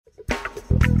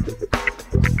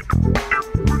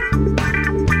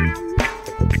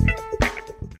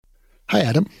Hi,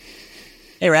 Adam.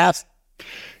 Hey, Raph.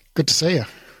 Good to see you.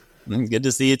 Good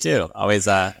to see you too. Always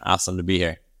awesome to be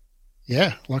here.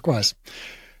 Yeah, likewise.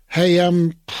 Hey,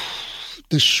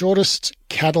 the shortest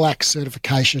Cadillac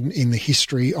certification in the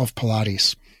history of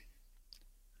Pilates.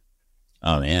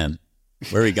 Oh, man.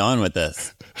 Where are we going with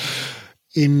this?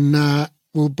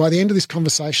 Well, by the end of this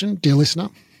conversation, dear listener,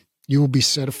 you will be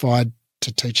certified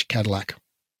to teach Cadillac.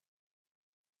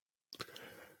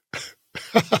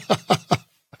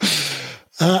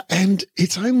 And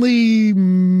it's only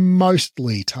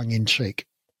mostly tongue-in-cheek.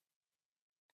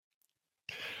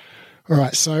 All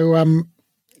right, so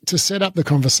to set up the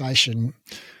conversation,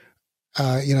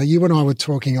 you and I were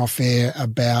talking off air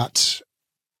about,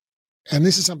 and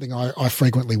this is something I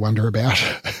frequently wonder about,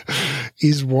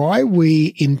 is why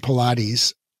we in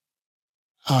Pilates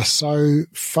are so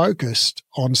focused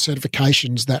on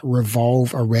certifications that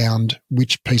revolve around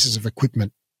which pieces of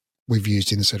equipment we've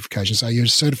used in the certification. So you're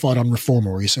certified on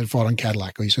Reformer, or you're certified on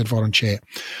Cadillac, or you're certified on Chair,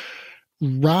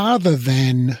 rather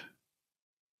than,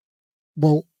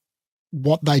 well,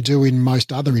 what they do in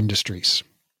most other industries,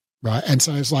 right? And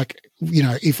so it's like,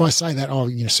 if I say that,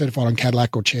 certified on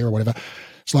Cadillac or Chair or whatever,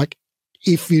 it's like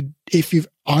if you've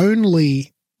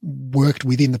only worked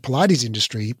within the Pilates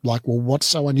industry, like, well, what's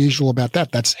so unusual about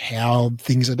that? That's how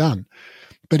things are done.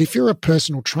 But if you're a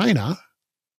personal trainer,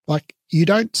 like, you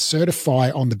don't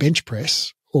certify on the bench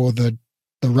press or the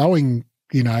rowing,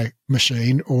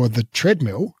 machine or the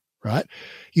treadmill, right?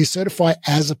 You certify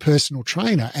as a personal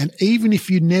trainer. And even if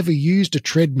you never used a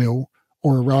treadmill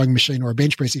or a rowing machine or a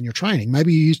bench press in your training,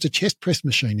 maybe you used a chest press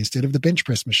machine instead of the bench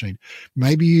press machine.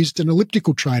 Maybe you used an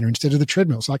elliptical trainer instead of the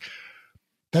treadmill. It's like,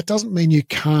 that doesn't mean you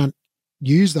can't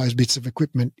use those bits of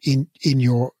equipment in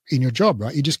your job,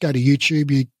 right? You just go to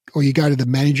YouTube, or you go to the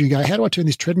manager and go, how do I turn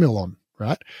this treadmill on,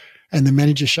 right? And the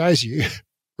manager shows you,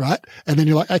 right? And then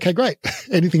you're like, okay, great.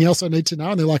 Anything else I need to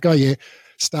know? And they're like, oh yeah,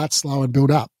 start slow and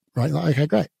build up, right? You're like, okay,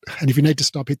 great. And if you need to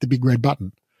stop, hit the big red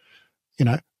button,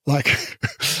 and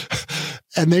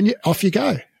then off you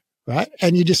go, right?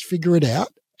 And you just figure it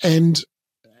out. And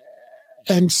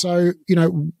so,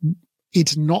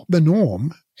 it's not the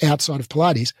norm outside of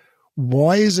Pilates.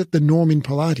 Why is it the norm in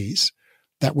Pilates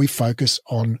that we focus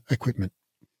on equipment?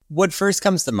 What first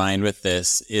comes to mind with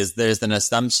this is there's an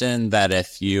assumption that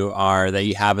if you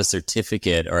have a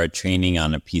certificate or a training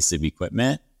on a piece of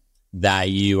equipment, that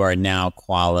you are now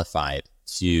qualified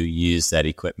to use that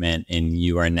equipment, and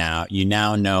you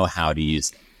now know how to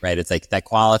use it, right? It's like that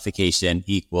qualification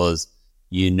equals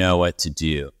you know what to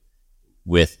do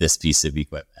with this piece of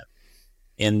equipment.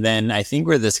 And then I think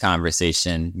where this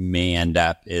conversation may end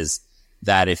up is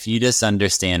that if you just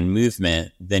understand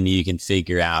movement, then you can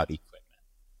figure out equipment.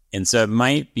 And so it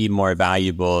might be more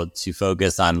valuable to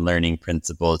focus on learning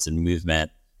principles and movement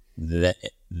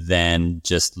than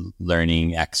just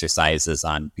learning exercises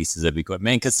on pieces of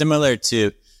equipment. Because similar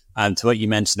to what you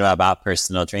mentioned about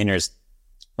personal trainers,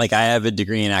 like I have a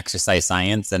degree in exercise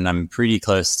science and I'm pretty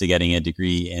close to getting a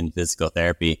degree in physical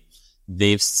therapy.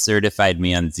 They've certified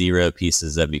me on 0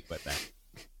 pieces of equipment.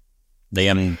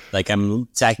 I'm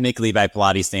technically by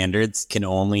Pilates standards can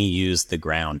only use the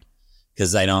ground.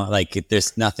 Because I don't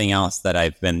there's nothing else that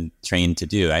I've been trained to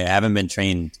do. I haven't been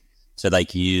trained to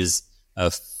use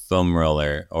a foam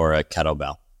roller or a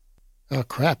kettlebell. Oh,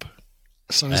 crap.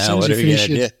 So as soon as you finish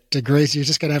your degrees, you're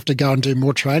just going to have to go and do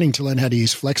more training to learn how to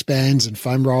use flex bands and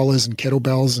foam rollers and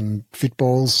kettlebells and fit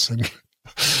balls and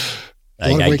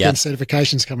a lot of weekend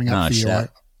certifications coming up for you. Right?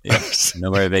 Yeah,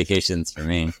 no more vacations for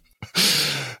me.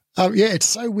 It's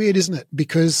so weird, isn't it?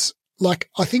 Because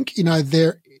I think,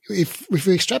 if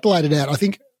we extrapolate it out, I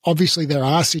think obviously there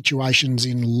are situations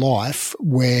in life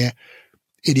where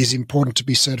it is important to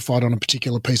be certified on a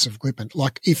particular piece of equipment.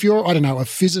 Like if you're, a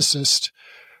physicist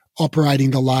operating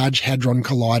the Large Hadron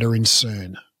Collider in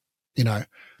CERN,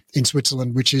 in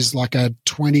Switzerland, which is like a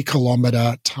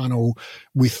 20-kilometer tunnel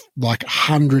with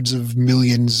hundreds of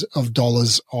millions of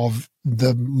dollars of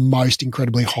the most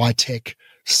incredibly high-tech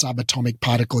subatomic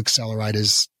particle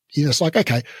accelerators. It's like,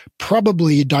 okay,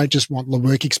 probably you don't just want the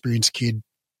work experience kid,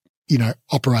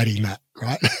 operating that,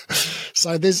 right?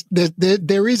 So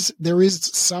there is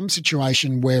some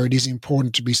situation where it is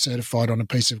important to be certified on a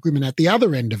piece of equipment. At the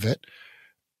other end of it,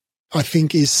 I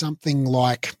think is something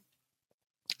like,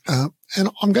 and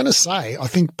I'm going to say, I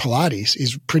think Pilates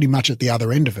is pretty much at the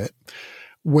other end of it,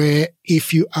 where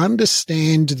if you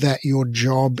understand that your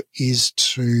job is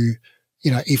to,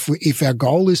 if our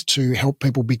goal is to help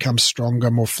people become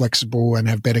stronger, more flexible, and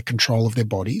have better control of their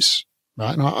bodies,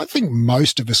 right? And I think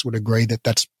most of us would agree that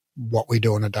that's what we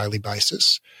do on a daily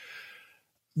basis.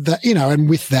 that, and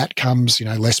with that comes,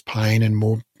 less pain and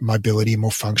more mobility,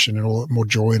 more function and more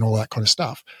joy and all that kind of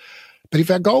stuff. But if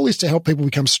our goal is to help people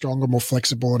become stronger, more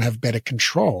flexible and have better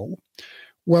control,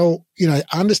 well,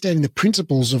 understanding the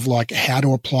principles of like how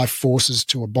to apply forces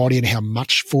to a body and how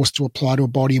much force to apply to a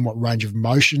body and what range of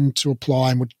motion to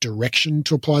apply and what direction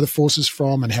to apply the forces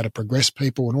from and how to progress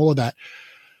people and all of that.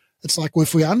 It's like, well,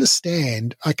 if we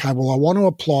understand, okay, well, I want to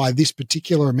apply this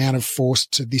particular amount of force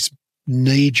to this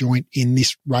knee joint in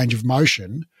this range of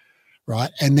motion, right?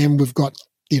 And then we've got,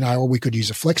 or we could use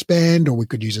a flex band or we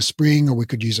could use a spring or we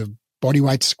could use a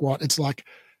bodyweight squat. It's like,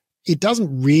 it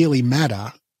doesn't really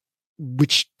matter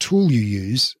which tool you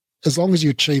use as long as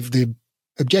you achieve the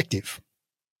objective,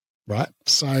 right?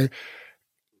 So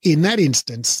in that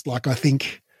instance, like I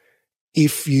think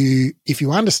if you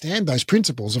understand those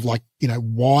principles of like,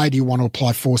 why do you want to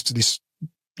apply force to this,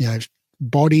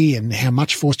 body and how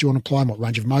much force do you want to apply and what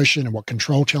range of motion and what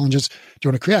control challenges do you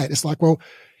want to create? It's like, well,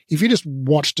 if you just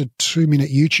watched a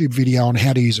 2-minute YouTube video on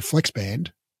how to use a flex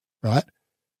band, right,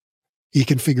 you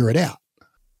can figure it out.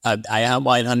 I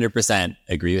 100%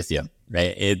 agree with you,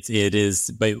 right? It is,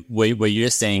 but what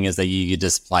you're saying is that you could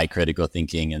just apply critical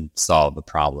thinking and solve a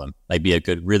problem, like be a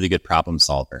really good problem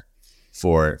solver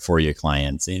for your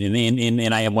clients.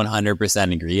 And I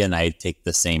 100% agree. And I take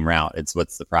the same route. It's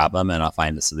what's the problem and I'll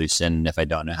find the solution. And if I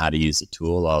don't know how to use a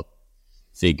tool, I'll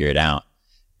figure it out.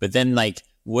 But then like,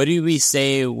 what do we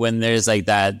say when there's like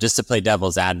that, just to play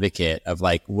devil's advocate of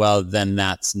like, well, then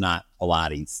that's not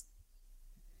Pilates.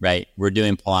 Right. We're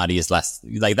doing Pilates less.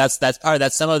 Like that's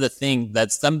some of the thing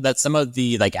that's some of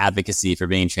the like advocacy for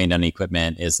being trained on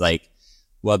equipment is like,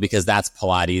 well, because that's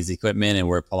Pilates equipment and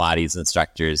we're Pilates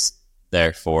instructors.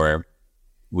 Therefore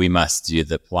we must do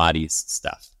the Pilates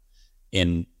stuff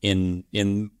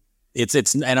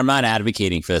it's, and I'm not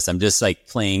advocating for this. I'm just like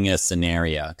playing a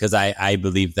scenario because I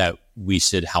believe that we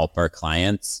should help our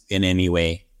clients in any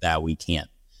way that we can.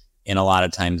 And a lot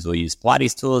of times we'll use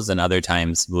Pilates tools and other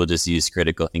times we'll just use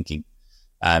critical thinking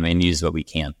and use what we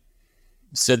can.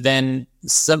 So then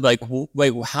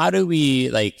how do we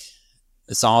like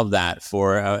solve that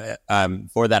for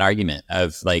that argument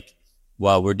of like,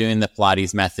 well, we're doing the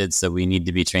Pilates method, so we need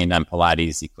to be trained on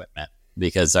Pilates equipment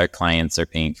because our clients are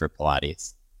paying for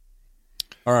Pilates.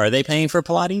 Or are they paying for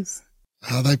Pilates?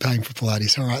 Are they paying for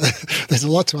Pilates? All right. There's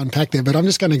a lot to unpack there, but I'm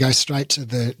just going to go straight to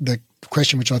the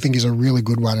question, which I think is a really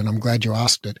good one, and I'm glad you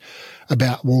asked it,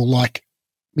 about, well, like,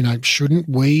 shouldn't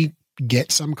we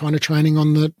get some kind of training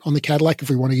on the Cadillac if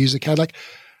we want to use the Cadillac?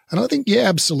 And I think, yeah,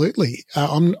 absolutely.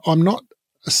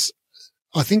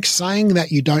 I think saying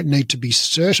that you don't need to be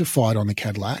certified on the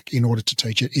Cadillac in order to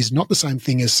teach it is not the same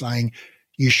thing as saying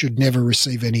you should never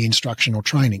receive any instruction or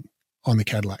training on the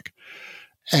Cadillac.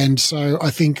 And so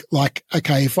I think like,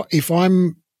 okay, if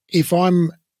I'm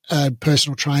a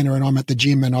personal trainer and I'm at the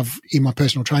gym and in my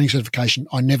personal training certification,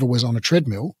 I never was on a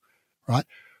treadmill, right?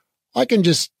 I can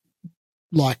just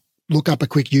like look up a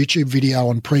quick YouTube video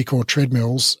on pre-core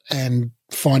treadmills and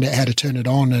find out how to turn it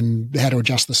on and how to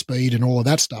adjust the speed and all of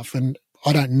that stuff. And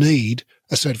I don't need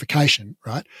a certification,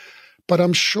 right? But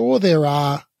I'm sure there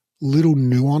are little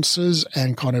nuances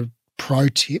and kind of pro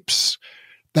tips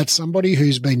that somebody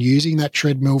who's been using that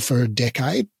treadmill for a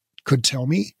decade could tell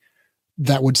me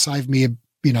that would save me, a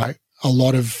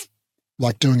lot of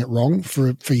like doing it wrong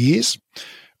for years,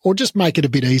 or just make it a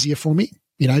bit easier for me,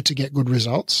 to get good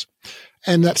results.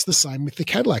 And that's the same with the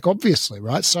Cadillac, obviously,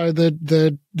 right? So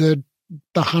the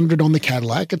 100 on the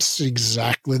Cadillac, it's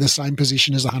exactly the same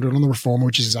position as the 100 on the Reformer,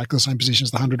 which is exactly the same position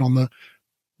as the 100 on the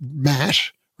mat,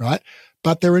 right?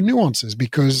 But there are nuances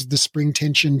because the spring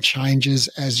tension changes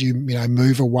as you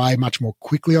move away much more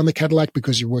quickly on the Cadillac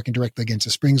because you're working directly against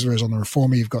the springs, whereas on the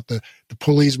Reformer you've got the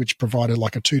pulleys which provided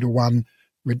like a 2-to-1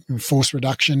 force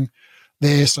reduction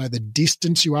there. So the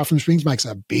distance you are from the springs makes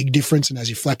a big difference, and as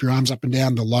you flap your arms up and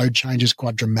down, the load changes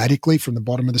quite dramatically from the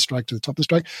bottom of the stroke to the top of the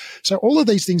stroke. So all of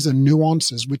these things are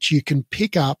nuances which you can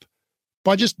pick up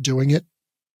by just doing it,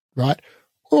 right?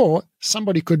 Or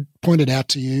somebody could point it out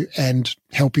to you and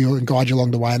help you and guide you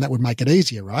along the way, and that would make it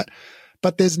easier, right?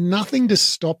 But there's nothing to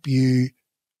stop you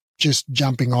just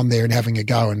jumping on there and having a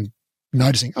go and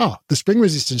noticing, the spring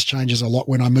resistance changes a lot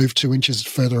when I move 2 inches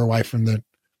further away from the,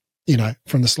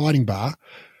 from the sliding bar.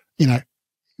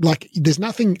 Like there's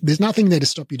nothing there to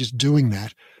stop you just doing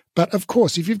that. But of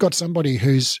course, if you've got somebody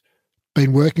who's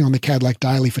been working on the Cadillac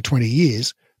daily for 20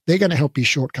 years, they're going to help you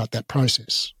shortcut that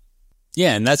process.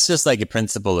 Yeah, and that's just like a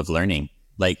principle of learning.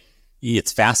 Like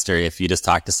it's faster if you just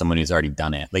talk to someone who's already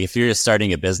done it. Like if you're just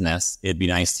starting a business, it'd be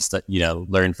nice to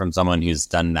learn from someone who's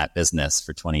done that business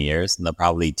for 20 years, and they'll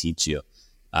probably teach you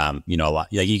A lot,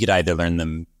 like you could either learn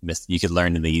them, you could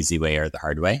learn in the easy way or the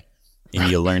hard way,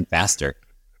 and you'll learn faster,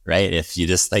 right? If you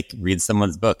just like read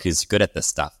someone's book who's good at this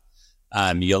stuff,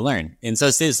 you'll learn. And so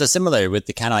it's so similar with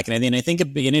the Cadillac. And I think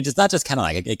it's not just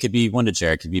Cadillac. It could be one to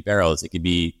chair, it could be barrels, it could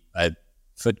be a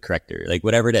foot corrector, like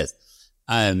whatever it is.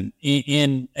 And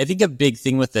I think a big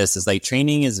thing with this is like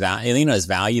training is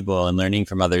valuable and learning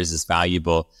from others is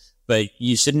valuable, but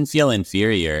you shouldn't feel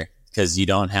inferior because you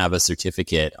don't have a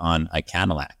certificate on a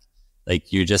Cadillac.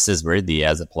 Like you're just as worthy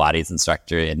as a Pilates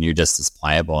instructor and you're just as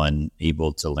pliable and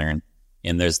able to learn.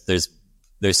 And there's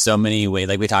so many ways,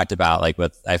 like we talked about, like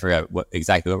I forgot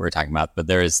exactly what we were talking about, but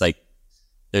there's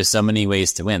so many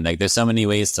ways to win. Like there's so many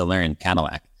ways to learn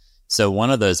Cadillac. So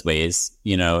one of those ways,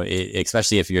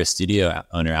 especially if you're a studio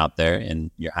owner out there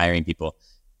and you're hiring people,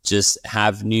 just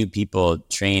have new people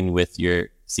train with your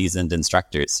seasoned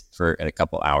instructors for a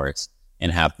couple hours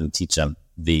and have them teach them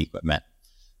the equipment,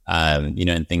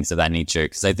 and things of that nature.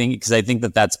 Because I think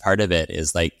that that's part of it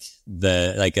is like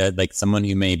someone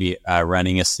who may be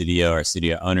running a studio or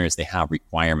studio owners, they have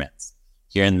requirements.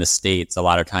 Here in the States, a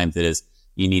lot of times it is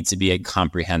you need to be a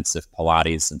comprehensive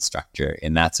Pilates instructor,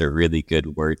 and that's a really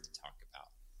good word to talk about.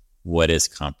 What is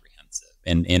comprehensive?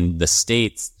 And in the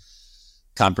States,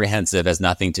 comprehensive has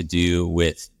nothing to do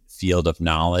with field of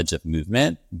knowledge of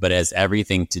movement, but has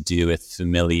everything to do with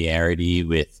familiarity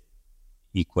with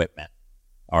equipment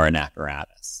or an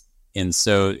apparatus. And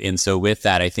so with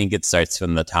that, I think it starts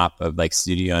from the top of like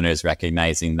studio owners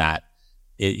recognizing that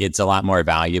it's a lot more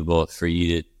valuable for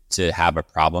you to have a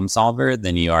problem solver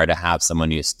than you are to have someone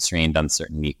who's trained on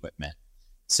certain equipment.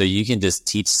 So you can just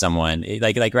teach someone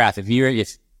like Raph,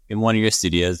 if in one of your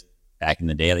studios back in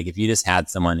the day, like if you just had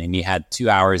someone and you had 2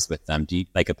 hours with them,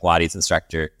 like a Pilates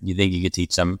instructor, you think you could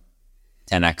teach them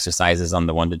 10 exercises on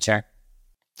the one to chair?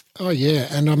 Oh yeah.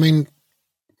 And I mean,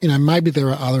 maybe there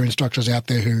are other instructors out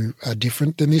there who are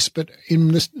different than this, but in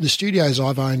the studios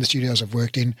I've owned, the studios I've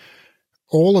worked in,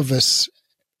 all of us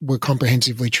were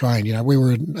comprehensively trained. We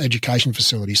were an education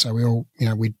facility, so we all,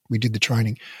 we did the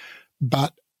training.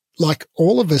 But like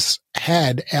all of us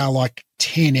had our like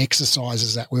 10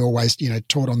 exercises that we always,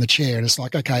 taught on the chair. And it's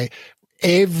like, okay,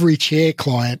 every chair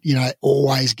client,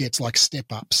 always gets like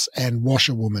step ups and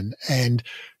washerwoman and,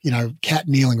 cat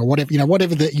kneeling or whatever,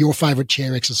 whatever your favorite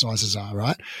chair exercises are,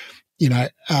 right?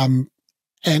 And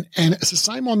it's the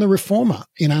same on the Reformer,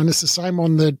 and it's the same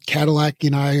on the Cadillac,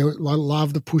 I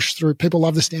love the push through. People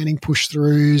love the standing push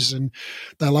throughs and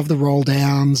they love the roll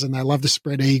downs and they love the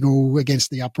spread eagle against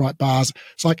the upright bars.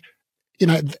 It's like,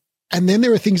 and then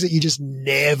there are things that you just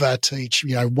never teach,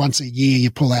 once a year you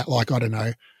pull out like, I don't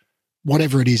know,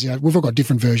 whatever it is. We've all got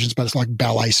different versions, but it's like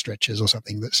ballet stretches or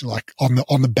something that's like on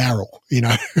the barrel,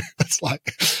 it's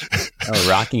like.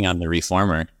 Rocking on the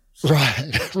Reformer.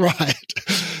 Right.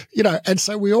 And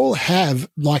so we all have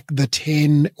like the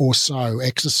 10 or so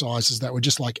exercises that were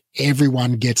just like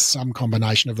everyone gets some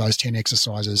combination of those 10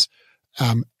 exercises.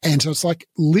 And so it's like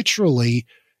literally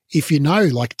if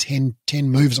like 10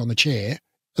 moves on the chair,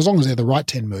 as long as they're the right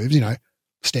 10 moves,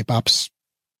 step ups,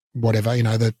 whatever,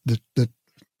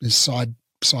 the side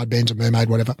bends, a mermaid,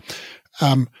 whatever,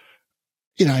 and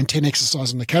 10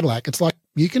 exercises on the Cadillac, it's like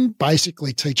you can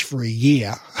basically teach for a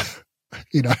year,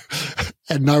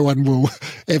 and no one will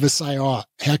ever say, oh,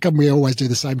 how come we always do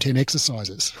the same 10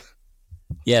 exercises?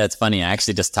 Yeah, it's funny. I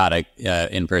actually just taught a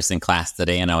in-person class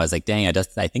today, and I was like, dang,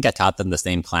 I think I taught them the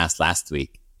same class last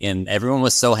week. And everyone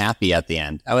was so happy at the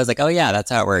end. I was like, oh yeah,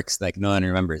 that's how it works. Like no one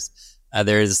remembers.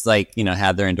 Others like,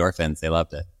 had their endorphins. They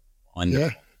loved it. Wonderful.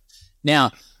 Yeah.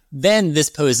 Now, then this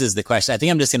poses the question. I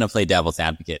think I'm just going to play devil's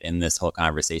advocate in this whole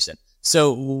conversation.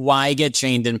 So why get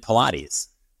trained in Pilates?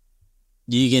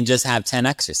 You can just have 10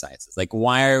 exercises. Like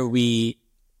why do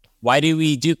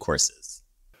we do courses?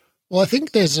 Well, I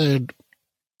think there's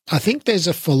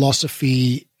a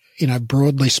philosophy,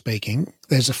 broadly speaking,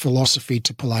 there's a philosophy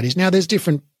to Pilates. Now there's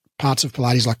different parts of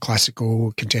Pilates like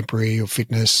classical, contemporary or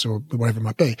fitness or whatever it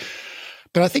might be.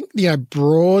 But I think,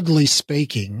 broadly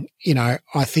speaking,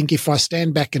 I think if I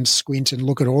stand back and squint and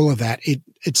look at all of that,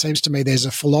 it seems to me there's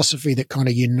a philosophy that kind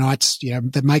of unites,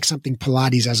 that makes something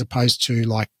Pilates as opposed to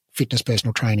like fitness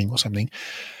personal training or something,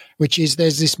 which is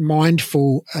there's this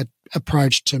mindful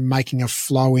approach to making a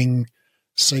flowing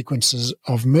sequences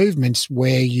of movements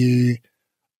where you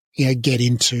get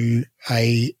into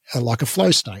a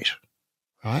flow state,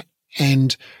 right?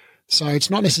 And so it's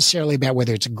not necessarily about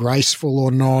whether it's graceful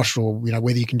or not, or,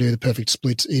 whether you can do the perfect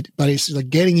splits, but it's like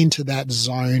getting into that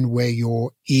zone where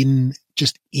you're in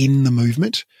the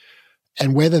movement,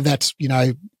 and whether that's,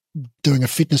 doing a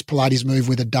fitness Pilates move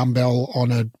with a dumbbell on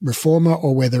a Reformer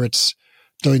or whether it's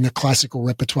doing the classical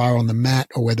repertoire on the mat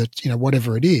or whether,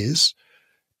 whatever it is,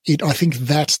 I think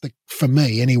that's for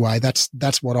me anyway, that's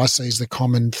what I see as the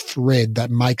common thread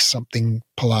that makes something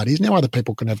Pilates. Now, other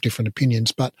people can have different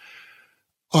opinions, but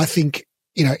I think,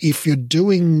 if you're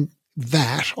doing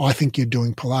that, I think you're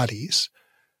doing Pilates.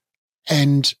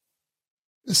 And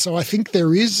so I think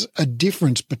there is a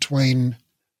difference between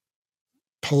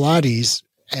Pilates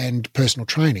and personal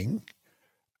training.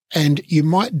 And you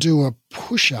might do a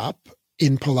push-up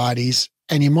in Pilates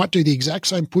and you might do the exact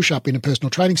same push-up in a personal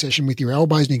training session with your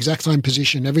elbows in the exact same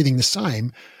position, everything the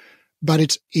same.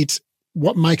 But it's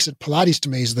what makes it Pilates to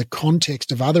me is the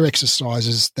context of other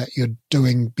exercises that you're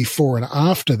doing before and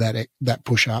after that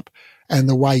push-up and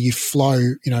the way you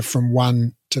flow, from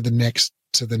one to the next,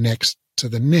 to the next, to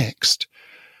the next.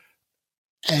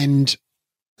 And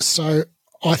so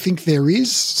I think there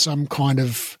is some kind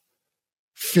of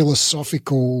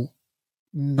philosophical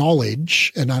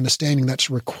knowledge and understanding that's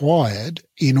required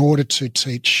in order to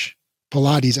teach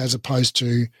Pilates, as opposed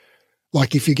to,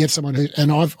 like, if you get someone who,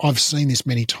 and I've seen this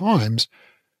many times,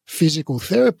 physical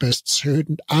therapists who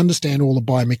understand all the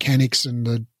biomechanics and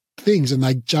the things, and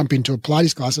they jump into a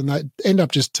Pilates class and they end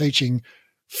up just teaching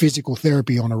physical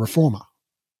therapy on a reformer.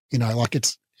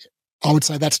 I would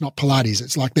say that's not Pilates.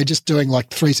 It's like they're just doing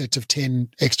like 3 sets of 10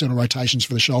 external rotations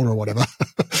for the shoulder or whatever,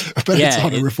 but it's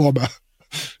on a reformer.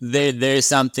 There's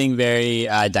something very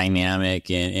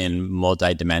dynamic and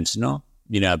multidimensional,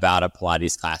 about a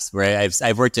Pilates class. Where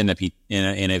I've worked in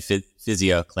a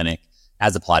physio clinic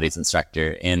as a Pilates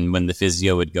instructor, and when the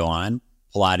physio would go on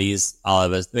Pilates, all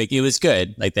of us, like, it was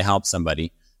good, like they helped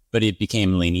somebody, but it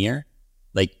became linear,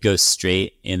 like go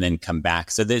straight and then come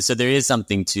back. So there is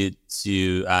something to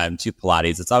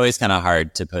Pilates. It's always kind of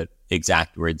hard to put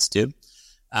exact words to.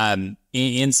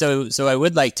 And so I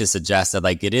would like to suggest that,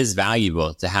 like, it is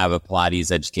valuable to have a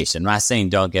Pilates education. I'm not saying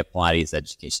don't get Pilates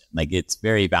education. Like, it's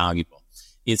very valuable.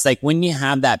 It's like when you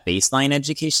have that baseline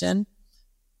education,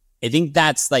 I think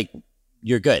that's like,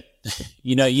 you're good.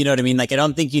 You know what I mean? Like, I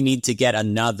don't think you need to get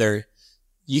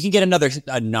you can get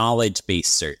a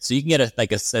knowledge-based cert. So you can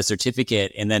get a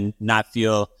certificate and then not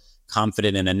feel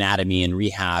confident in anatomy and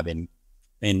rehab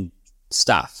and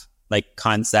stuff, like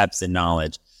concepts and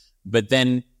knowledge. But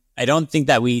then I don't think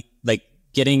that we, like,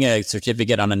 getting a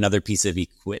certificate on another piece of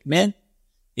equipment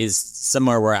is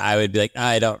somewhere where I would be like,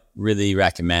 I don't really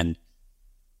recommend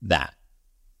that.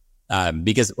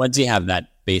 Because once you have that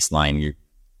baseline, you're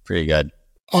pretty good.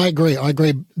 I agree.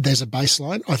 There's a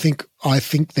baseline. I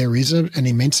think there is an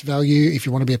immense value if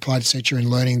you want to be a Pilates teacher in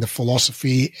learning the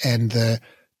philosophy and the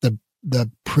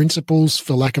principles,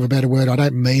 for lack of a better word. I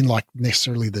don't mean like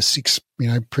necessarily the 6,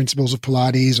 principles of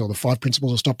Pilates or the 5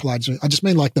 principles of stop Pilates. I just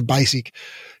mean like the basic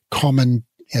common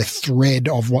thread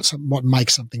of what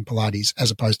makes something Pilates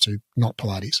as opposed to not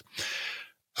Pilates.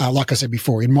 Like I said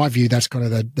before, in my view, that's kind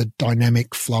of the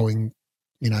dynamic flowing,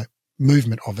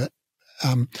 movement of it.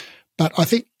 But I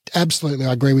think absolutely,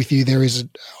 I agree with you.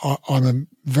 I'm a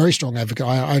very strong advocate.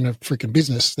 I own a freaking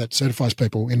business that certifies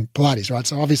people in Pilates, right?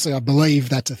 So obviously I believe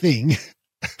that's a thing.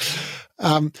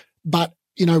 But,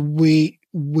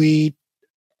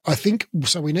 I think,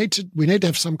 so we need to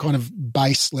have some kind of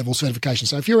base level certification.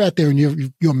 So if you're out there and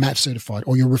you're MAT certified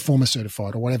or you're reformer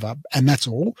certified or whatever, and that's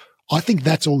all, I think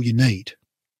that's all you need,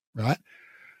 right?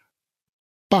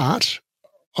 But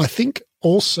I think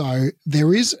also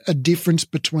there is a difference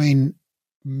between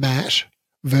mat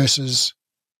versus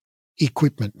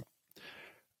equipment.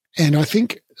 And I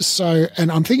think so,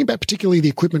 and I'm thinking about particularly the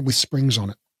equipment with springs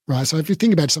on it, right? So if you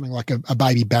think about something like a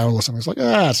baby barrel or something, it's like,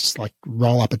 it's just like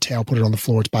roll up a towel, put it on the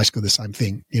floor. It's basically the same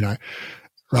thing,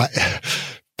 right?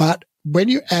 But when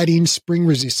you add in spring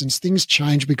resistance, things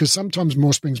change because sometimes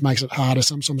more springs makes it harder.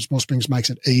 Sometimes more springs makes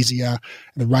it easier.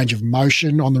 The range of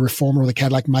motion on the reformer or the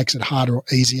Cadillac makes it harder or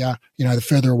easier. The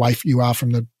further away you are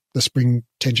from the spring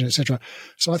tension, etc.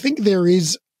 So I think there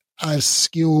is a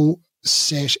skill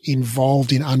set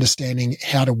involved in understanding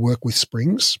how to work with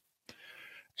springs.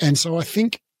 And so I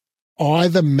think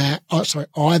either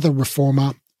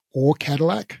reformer or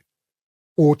Cadillac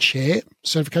or chair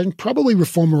certification, probably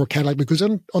reformer or Cadillac, because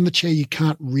on the chair you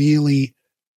can't really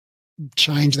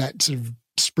change that sort of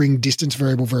spring distance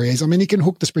variable very easily. I mean, you can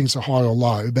hook the springs to high or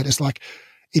low, but it's like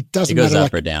it doesn't matter. It goes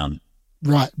up or down.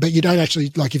 Right. But you don't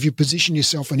actually, like, if you position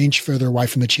yourself an inch further away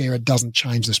from the chair, it doesn't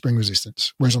change the spring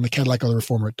resistance. Whereas on the Cadillac or the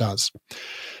reformer, it does.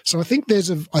 So I think there's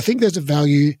a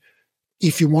value,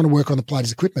 if you want to work on the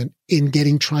Pilates equipment, in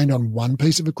getting trained on one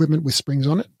piece of equipment with springs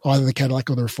on it, either the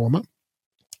Cadillac or the reformer.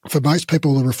 For most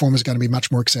people, the reformer is going to be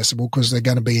much more accessible because they're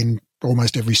going to be in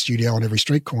almost every studio on every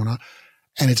street corner.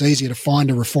 and it's easier to find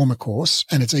a reformer course,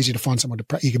 and it's easier to find someone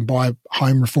you can buy a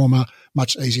home reformer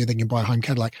much easier than you can buy a home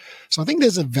Cadillac. So I think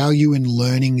there's a value in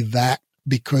learning that,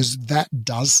 because that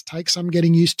does take some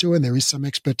getting used to, and there is some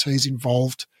expertise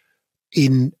involved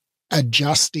in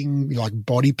adjusting like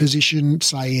body position,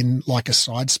 say in like a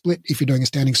side split, if you're doing a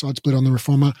standing side split on the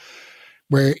reformer,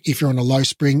 where if you're on a low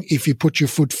spring, if you put your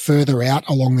foot further out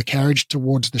along the carriage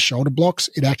towards the shoulder blocks,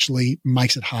 it actually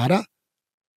makes it harder.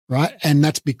 Right. And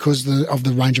that's because of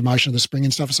the range of motion of the spring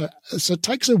and stuff. So it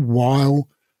takes a while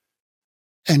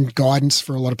and guidance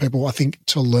for a lot of people, I think,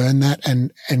 to learn that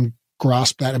and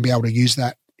grasp that and be able to use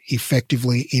that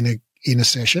effectively in a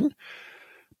session.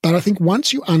 But I think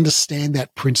once you understand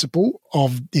that principle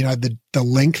of, the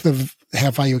length of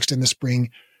how far you extend the spring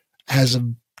has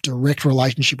a direct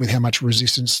relationship with how much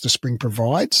resistance the spring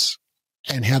provides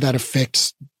and how that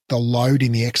affects the load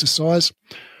in the exercise.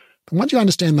 But once you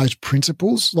understand those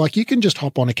principles, like you can just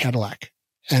hop on a Cadillac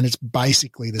and it's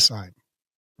basically the same,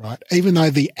 right? Even though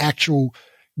the actual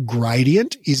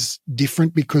gradient is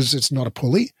different because it's not a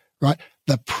pulley, right?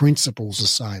 The principle's the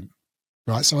same,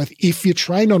 right? So if you're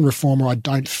trained on reformer, I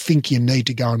don't think you need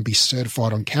to go and be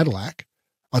certified on Cadillac.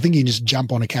 I think you can just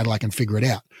jump on a Cadillac and figure it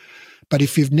out. But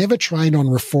if you've never trained on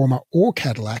reformer or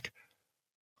Cadillac,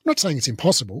 I'm not saying it's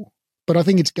impossible, but I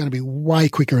think it's going to be way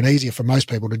quicker and easier for most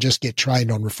people to just get trained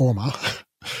on reformer,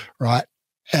 right,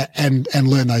 and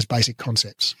learn those basic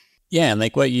concepts. Yeah, and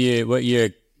like what you're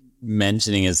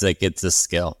mentioning is like it's a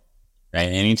skill, right?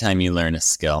 Anytime you learn a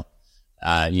skill,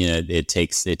 it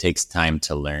takes time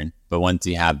to learn. But once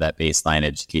you have that baseline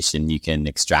education, you can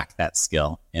extract that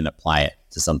skill and apply it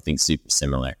to something super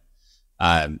similar.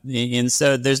 And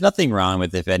so there's nothing wrong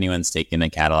with if anyone's taking a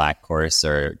Cadillac course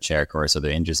or chair course or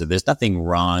they're interested, there's nothing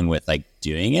wrong with like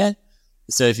doing it.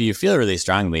 So if you feel really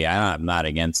strongly, I'm not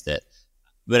against it,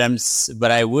 but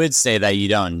I would say that you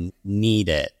don't need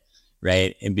it,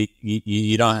 right? And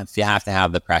you don't have to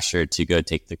have the pressure to go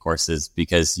take the courses,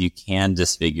 because you can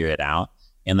just figure it out.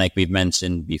 And like we've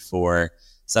mentioned before,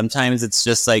 sometimes it's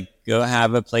just like go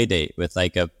have a play date with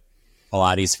like a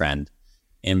Pilates friend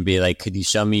and be like, could you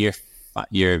show me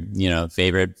your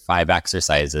favorite 5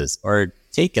 exercises, or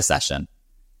take a session,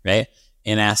 right?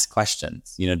 And ask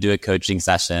questions, do a coaching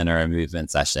session or a movement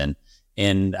session.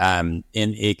 And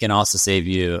it can also save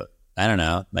you, I don't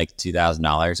know, like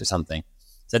 $2,000 or something.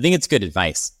 So I think it's good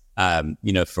advice,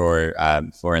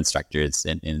 for instructors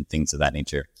and things of that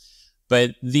nature.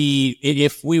 But the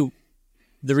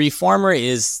reformer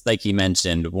is, like you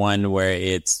mentioned, one where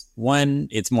it's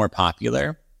more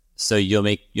popular. So you'll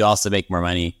also make more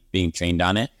money being trained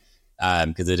on it,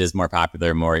 because it is more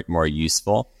popular, more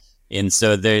useful. And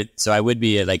so I would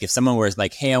be like, if someone was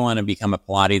like, hey, I want to become a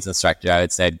Pilates instructor, I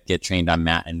would say get trained on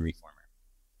mat and reformer,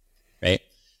 right?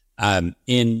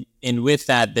 And with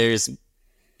that,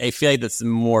 I feel like that's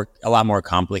a lot more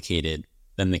complicated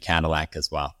than the Cadillac as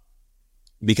well,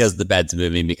 because the bed's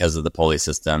moving, because of the pulley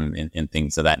system and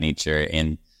things of that nature.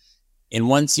 And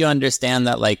once you understand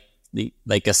that, like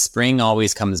a spring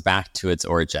always comes back to its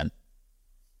origin,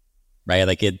 right?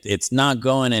 Like it's not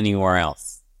going anywhere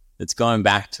else. It's going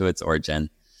back to its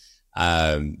origin,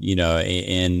 and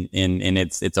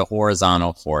it's a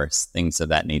horizontal force, things of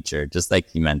that nature. Just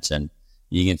like you mentioned,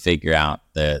 you can figure out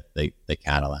the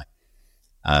Cadillac,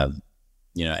 but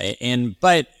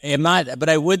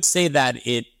I would say that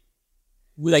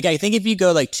I think if you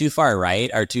go like too far right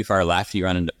or too far left, you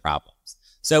run into problems.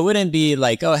 So it wouldn't be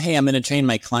like, oh, hey, I'm going to train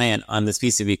my client on this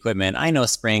piece of equipment. I know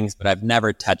springs, but I've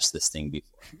never touched this thing before.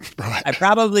 Right. I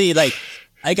probably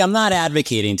I'm not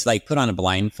advocating to like put on a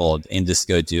blindfold and just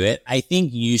go do it. I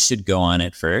think you should go on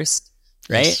it first,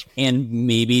 right? Yes. And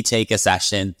maybe take a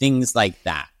session, things like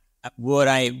that. What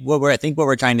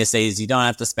we're trying to say is you don't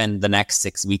have to spend the next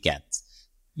 6 weekends,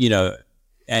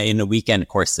 in the weekend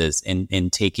courses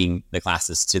and taking the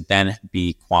classes to then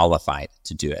be qualified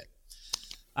to do it.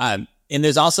 And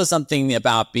there's also something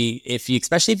about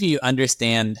especially if you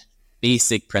understand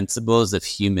basic principles of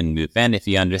human movement, if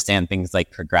you understand things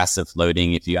like progressive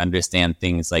loading, if you understand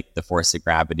things like the force of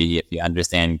gravity, if you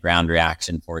understand ground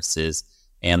reaction forces,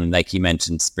 and like you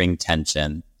mentioned, spring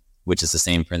tension, which is the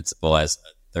same principle as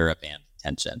TheraBand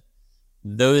tension,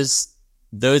 those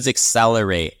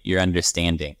accelerate your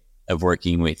understanding of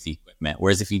working with the equipment.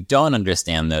 Whereas if you don't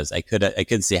understand those, I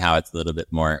could see how it's a little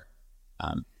bit more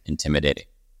intimidating.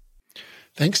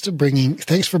 Thanks for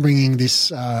bringing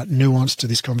this nuance to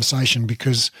this conversation,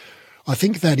 because I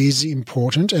think that is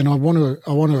important, and I want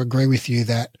to agree with you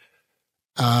that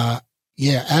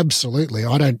absolutely.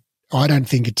 I don't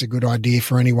think it's a good idea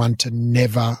for anyone to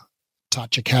never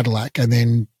touch a Cadillac and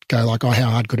then go like, oh,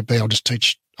 how hard could it be? I'll just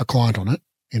teach a client on it.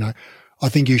 I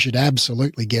think you should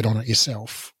absolutely get on it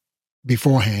yourself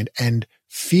beforehand and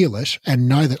feel it and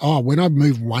know that, oh, when I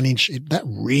move 1 inch, that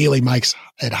really makes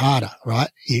it harder, right?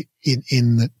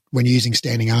 When you're using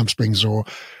standing arm springs or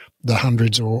the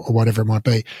hundreds or whatever it might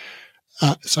be.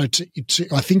 So I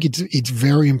think it's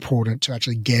very important to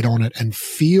actually get on it and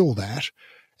feel that.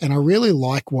 And I really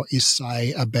like what you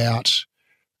say about,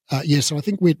 so I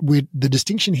think the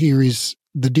distinction here is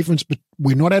the difference, but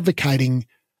we're not advocating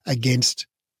against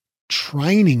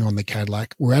training on the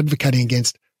Cadillac. We're advocating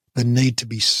against the need to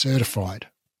be certified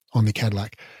on the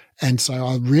Cadillac. And so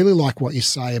I really like what you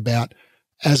say about,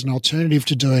 as an alternative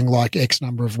to doing like X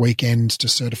number of weekends to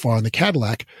certify on the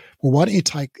Cadillac, well, why don't you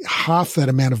take half that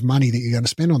amount of money that you're going to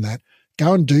spend on that,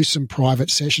 go and do some private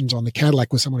sessions on the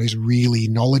Cadillac with someone who's really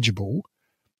knowledgeable,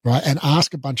 right? And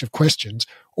ask a bunch of questions,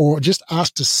 or just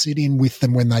ask to sit in with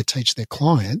them when they teach their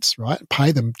clients, right?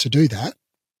 Pay them to do that,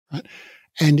 right?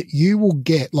 And you will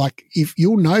get, like, if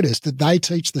you'll notice that they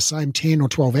teach the same 10 or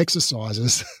 12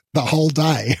 exercises the whole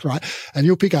day, right? And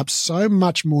you'll pick up so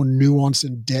much more nuance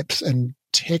and depth and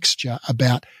texture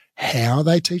about how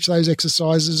they teach those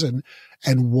exercises and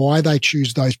why they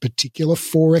choose those particular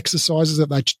 4 exercises that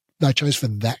they chose for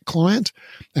that client,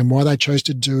 and why they chose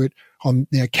to do it on,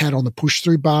 cat on the push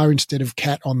through bar instead of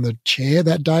cat on the chair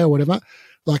that day or whatever.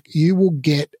 Like, you will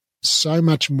get so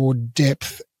much more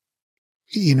depth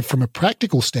from a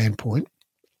practical standpoint.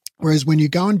 Whereas when you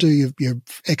go and do your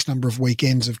X number of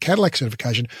weekends of Cadillac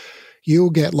certification,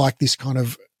 you'll get like this kind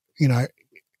of,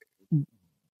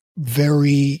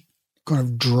 very kind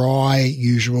of dry,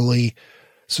 usually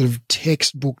sort of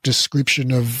textbook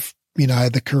description of,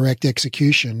 the correct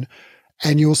execution.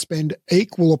 And you'll spend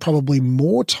equal or probably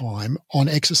more time on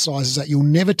exercises that you'll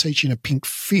never teach in a pink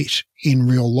fit in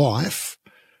real life.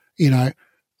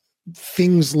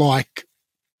 Things like,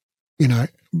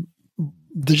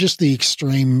 just the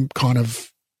extreme kind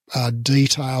of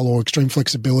detail or extreme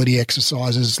flexibility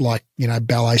exercises like,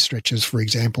 ballet stretches, for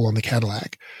example, on the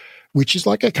Cadillac, which is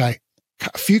like, okay,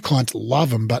 a few clients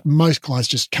love them, but most clients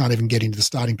just can't even get into the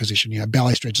starting position.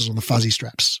 Ballet stretches on the fuzzy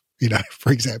straps,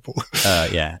 for example.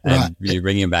 Yeah. Right. And you're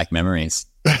bringing back memories.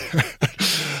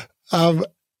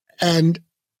 And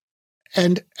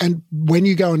when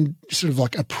you go and sort of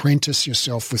like apprentice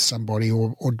yourself with somebody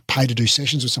or pay to do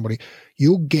sessions with somebody,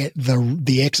 you'll get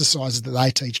the exercises that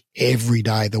they teach every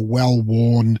day, the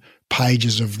well-worn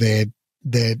pages of the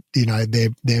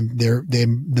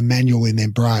manual in their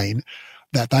brain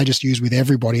that they just use with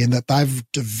everybody, and that they've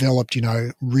developed,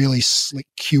 really slick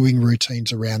cueing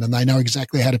routines around, and they know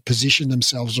exactly how to position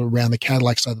themselves around the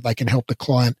Cadillac so that they can help the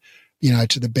client,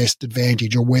 to the best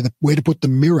advantage, or where to put the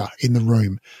mirror in the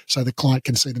room so the client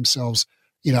can see themselves,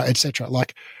 et cetera.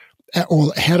 Like,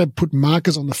 or how to put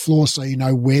markers on the floor so you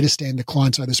know where to stand the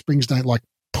client so the springs don't like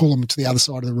pull them to the other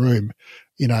side of the room,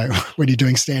 when you're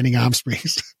doing standing arm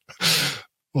springs,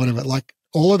 whatever. Like,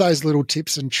 all of those little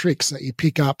tips and tricks that you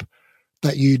pick up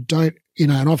that you don't,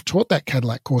 and I've taught that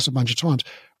Cadillac course a bunch of times,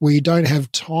 where you don't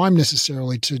have time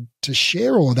necessarily to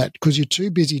share all of that because you're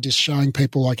too busy just showing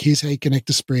people, like, here's how you connect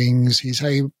the springs, here's how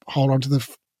you hold on to the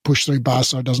push-through bar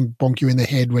so it doesn't bonk you in the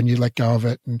head when you let go of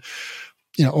it, and,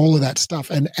 all of that stuff.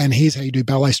 And here's how you do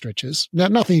ballet stretches. Now,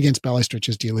 nothing against ballet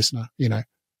stretches, dear listener,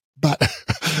 but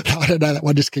I don't know, that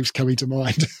one just keeps coming to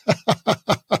mind.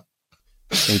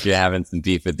 I think you're having some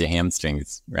beef with your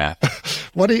hamstrings, Raph.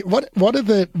 What are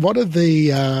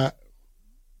the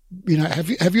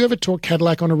have you ever taught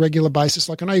Cadillac on a regular basis?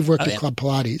 Like, I know you've worked at Club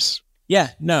Pilates.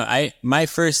 Yeah, no, my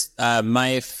first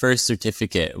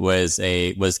certificate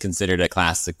was considered a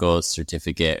classical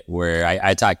certificate where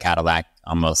I taught Cadillac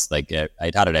almost like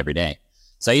I taught it every day.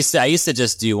 So I used to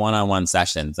just do one-on-one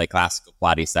sessions, like classical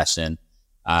Pilates session,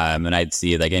 and I'd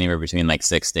see like anywhere between like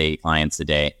 6 to 8 clients a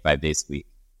day, 5 days a week,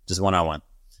 just one-on-one.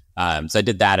 So I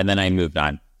did that, and then I moved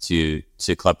on to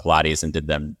Club Pilates and did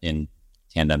them in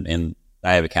tandem. And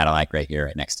I have a Cadillac right here,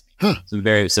 right next to me.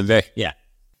 Huh. Yeah.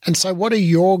 And so what are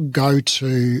your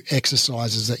go-to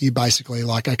exercises that you basically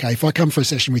like, okay, if I come for a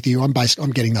session with you, I'm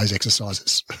getting those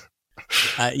exercises?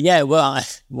 Yeah. Well,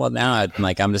 now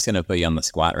I'm just going to put you on the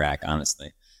squat rack,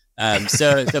 honestly.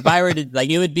 So if I were to, like,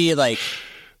 it would be like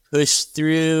push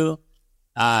through,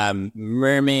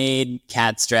 mermaid,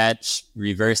 cat stretch,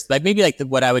 reverse, like maybe like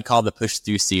what I would call the push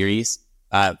through series,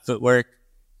 footwork,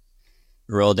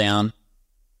 roll down,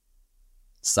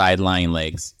 sideline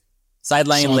legs.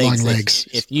 Sideline legs.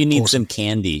 If you need some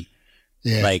candy,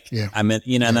 I'm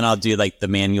in, and then I'll do like the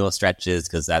manual stretches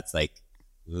because that's like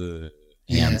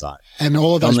hands on. And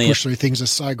all of those push through things are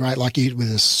so great. Like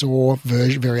with a saw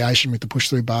variation with the push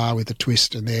through bar with the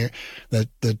twist and the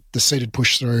seated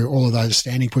push through, all of those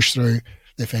standing push through,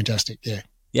 they're fantastic. Yeah.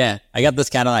 Yeah, I got this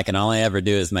Cadillac, and all I ever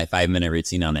do is my 5-minute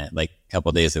routine on it, like a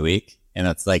couple days a week, and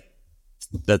that's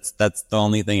the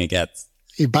only thing it gets.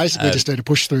 You basically just need a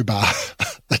push through bar.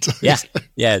 That's all.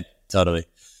 Yeah, totally.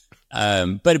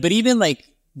 But even like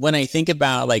when I think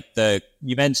about like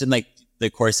you mentioned like the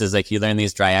courses, like you learn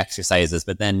these dry exercises,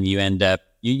 but then you end up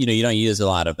you don't use a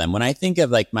lot of them. When I think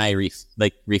of like my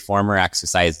reformer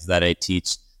exercises that I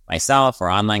teach myself or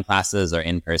online classes or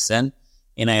in person,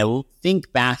 and I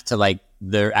think back to like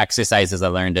the exercises I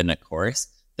learned in a course,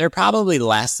 they're probably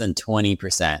less than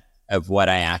 20% of what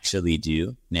I actually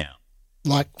do now.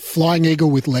 Like flying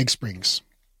eagle with leg springs,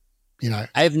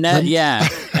 I've never, I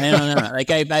don't know.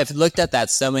 Like I've looked at that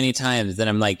so many times that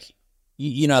I'm like,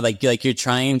 like you're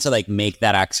trying to like make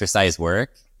that exercise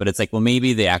work, but it's like, well,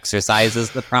 maybe the exercise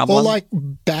is the problem. Or like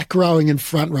back rowing and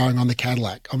front rowing on the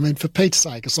Cadillac. I mean, for Pete's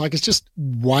sake, it's just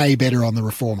way better on the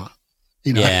reformer.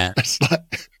 Yeah. It's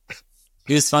like,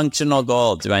 whose functional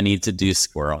goal do I need to do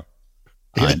squirrel?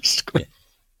 Squirrel.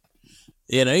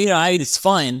 It's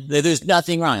fun. There's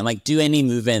nothing wrong. Like, do any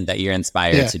movement that you're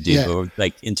inspired to do. Yeah.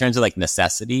 Like in terms of like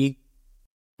necessity.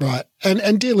 Right.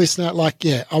 And dear listener, I want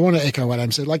to echo what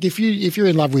Adam said. Like if you're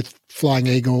in love with flying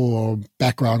eagle or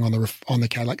back rowing on the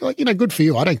Cadillac, good for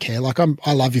you. I don't care. Like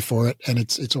I love you for it, and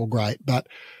it's all great. But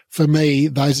for me,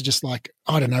 those are just like,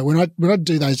 I don't know. When I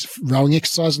do those rowing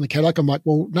exercises on the Cadillac, I'm like,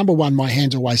 well, number one, my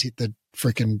hands always hit the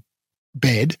freaking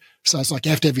bed. So it's like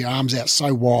you have to have your arms out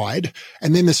so wide.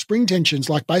 And then the spring tension's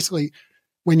like basically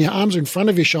when your arms are in front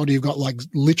of your shoulder, you've got like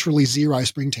literally zero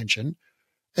spring tension.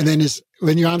 And then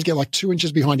when your arms get like 2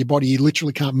 inches behind your body, you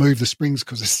literally can't move the springs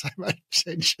because there's so much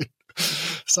tension.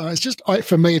 So it's just,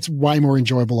 for me, it's way more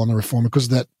enjoyable on the reformer because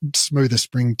of that smoother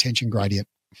spring tension gradient.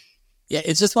 Yeah,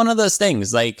 it's just one of those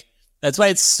things. Like, that's why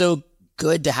it's so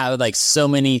good to have like so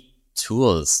many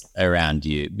tools around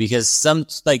you, because some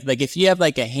like if you have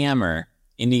like a hammer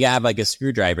and you have like a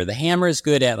screwdriver, the hammer is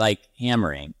good at like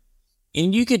hammering,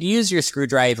 and you could use your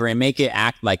screwdriver and make it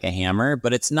act like a hammer,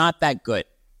 but it's not that good,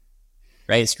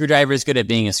 right? A screwdriver is good at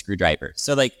being a screwdriver.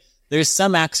 So like there's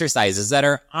some exercises that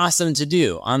are awesome to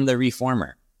do on the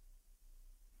reformer.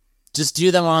 Just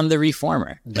do them on the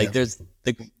reformer. Yeah. Like there's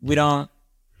like, we don't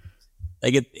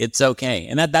like it. It's okay.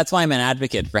 And that's why I'm an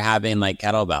advocate for having like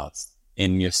kettlebells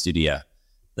in your studio.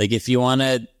 Like if you want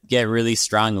to get really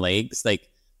strong legs, like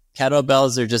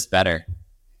kettlebells are just better,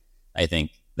 I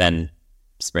think, than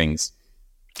springs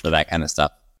for that kind of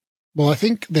stuff. Well, I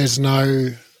think there's not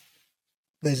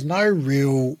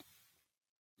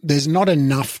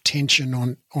enough tension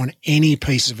on any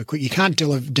piece of equipment. You can't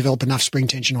develop enough spring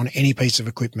tension on any piece of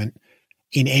equipment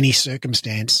in any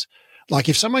circumstance. Like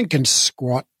if someone can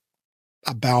squat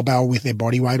a barbell with their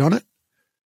body weight on it,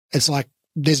 it's like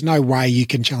there's no way you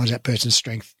can challenge that person's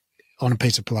strength on a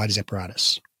piece of Pilates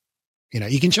apparatus.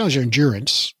 You can challenge your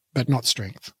endurance, but not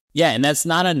strength. Yeah, and that's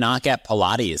not a knock at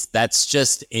Pilates. That's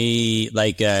just being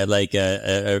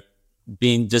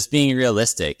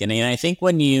realistic. And I think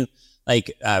when you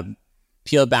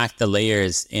peel back the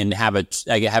layers and have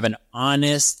an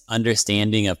honest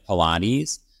understanding of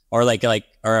Pilates, or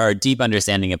or a deep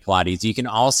understanding of Pilates, you can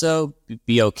also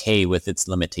be okay with its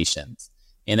limitations,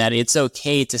 and that it's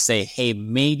okay to say, hey,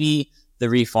 maybe the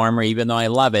reformer, even though I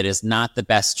love it, is not the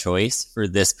best choice for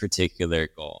this particular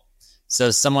goal.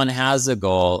 So someone has a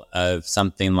goal of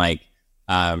something like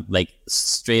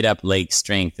straight up leg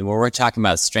strength. And when we're talking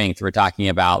about strength, we're talking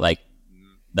about like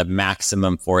the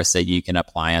maximum force that you can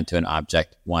apply onto an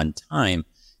object one time.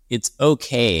 It's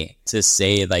okay to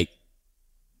say like,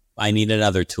 I need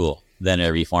another tool than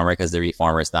a reformer because the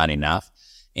reformer is not enough.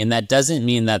 And that doesn't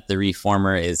mean that the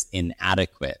reformer is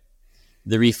inadequate.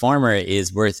 The reformer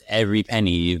is worth every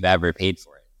penny you've ever paid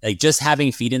for it. Like just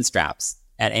having feet and straps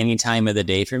at any time of the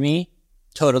day for me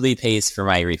totally pays for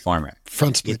my reformer.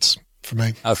 Front splits for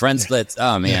me. Oh, front splits.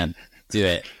 Oh man, do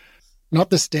it. Not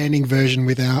the standing version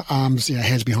with our arms,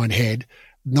 hands behind head.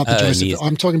 Not the joystick.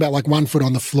 I'm talking about like 1 foot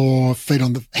on the floor,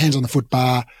 hands on the foot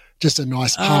bar, just a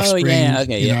nice half spring. Yeah,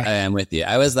 okay, yeah, I'm with you.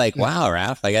 I was like, wow,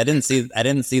 Raph, like I didn't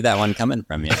see that one coming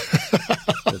from you.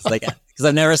 It's like because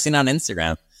I've never seen it on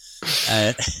Instagram.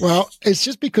 Well, it's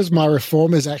just because my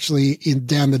reformer is actually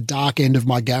down the dark end of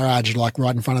my garage, like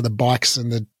right in front of the bikes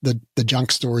and the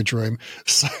junk storage room.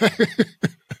 So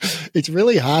it's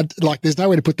really hard. Like there's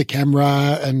nowhere to put the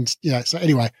camera, and so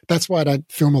anyway, that's why I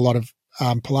don't film a lot of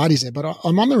Pilates there. But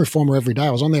I'm on the reformer every day.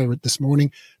 I was on there this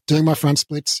morning doing my front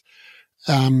splits.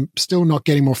 Still not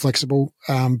getting more flexible,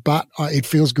 but it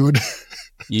feels good.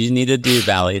 You need to do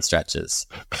ballet stretches.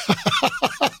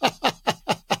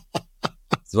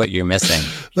 That's what you're missing.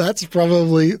 That's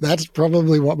probably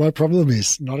what my problem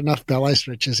is. Not enough ballet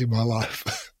stretches in my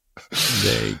life.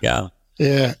 There you go.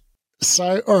 Yeah.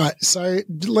 So, all right. So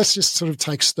let's just sort of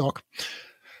take stock.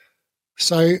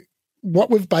 So what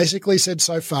we've basically said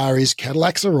so far is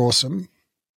Cadillacs are awesome.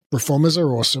 Reformers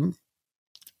are awesome.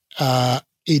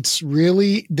 It's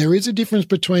really, there is a difference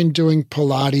between doing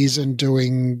Pilates and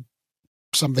doing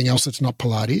something else that's not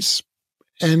Pilates.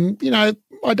 And,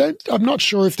 I'm not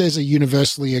sure if there's a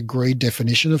universally agreed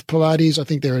definition of Pilates. I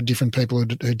think there are different people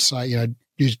who'd say,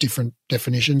 use different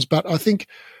definitions, but I think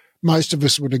most of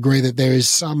us would agree that there is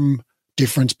some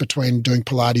difference between doing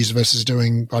Pilates versus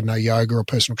doing, yoga or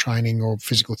personal training or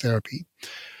physical therapy.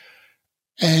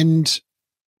 And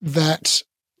that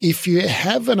if you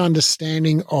have an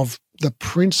understanding of the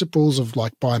principles of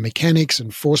like biomechanics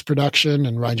and force production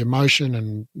and range of motion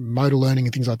and motor learning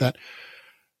and things like that,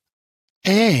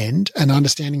 and an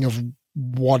understanding of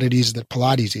what it is that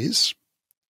Pilates is,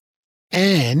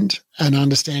 and an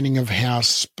understanding of how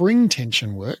spring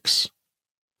tension works,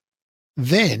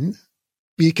 then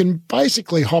you can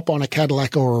basically hop on a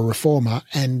Cadillac or a Reformer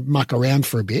and muck around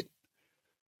for a bit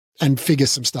and figure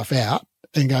some stuff out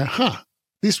and go,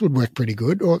 this would work pretty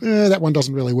good, or that one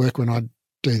doesn't really work when I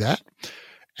do that.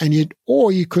 And you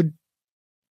could,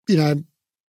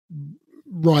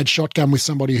 ride shotgun with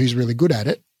somebody who's really good at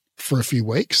it for a few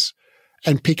weeks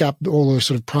and pick up all the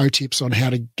sort of pro tips on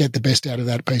how to get the best out of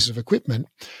that piece of equipment.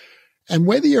 And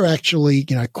whether you're actually,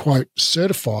 quote,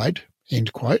 certified,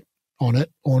 end quote, on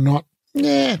it or not,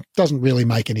 doesn't really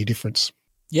make any difference.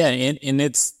 Yeah. And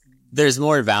there's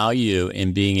more value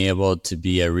in being able to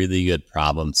be a really good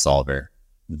problem solver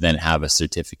than have a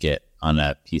certificate on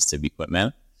a piece of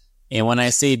equipment. And when I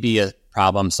say be a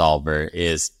problem solver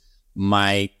is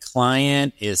my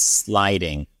client is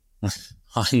sliding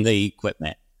on the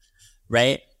equipment,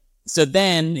 right? So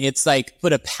then it's like,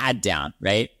 put a pad down,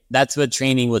 right? That's what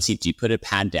training will teach you, put a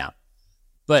pad down.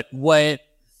 But what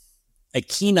a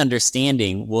keen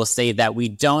understanding will say that we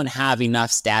don't have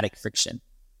enough static friction,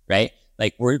 right?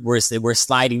 Like we're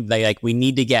sliding, like we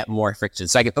need to get more friction.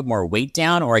 So I can put more weight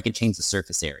down, or I can change the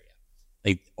surface area.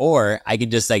 Or I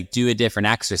could just do a different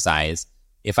exercise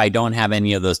if I don't have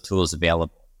any of those tools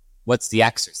available. What's the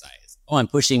exercise? Oh, I'm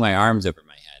pushing my arms over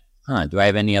my head. Do I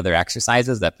have any other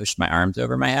exercises that push my arms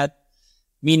over my head?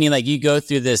 Meaning you go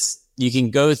through this, you can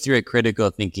go through a critical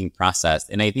thinking process.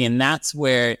 And that's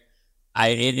where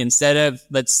instead of,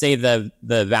 let's say the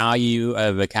value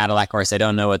of a Cadillac horse, I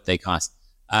don't know what they cost,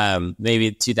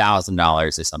 maybe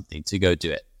 $2,000 or something to go do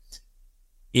it.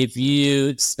 If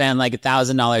you spend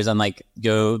 $1,000 on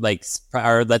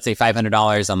or let's say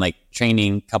 $500 on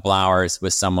training a couple hours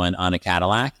with someone on a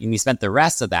Cadillac, and you spent the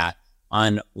rest of that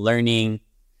on learning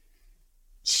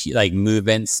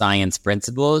movement science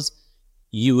principles,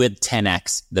 you would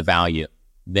 10x the value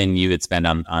than you would spend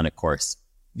on a course.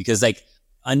 Because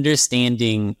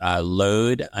understanding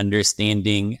load,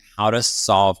 understanding how to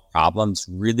solve problems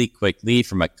really quickly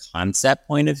from a concept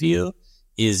point of view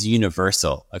is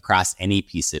universal across any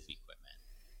piece of equipment.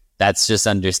 That's just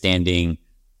understanding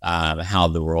how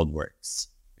the world works,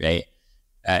 right?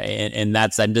 And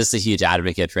that's, I'm just a huge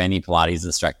advocate for any Pilates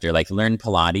instructor. Learn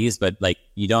Pilates, but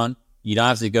you don't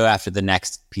have to go after the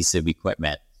next piece of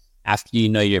equipment. After you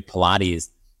know your Pilates,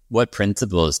 what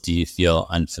principles do you feel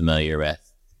unfamiliar with?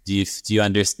 Do you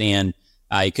understand?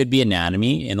 It could be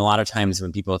anatomy, and a lot of times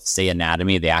when people say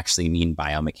anatomy, they actually mean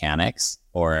biomechanics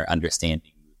or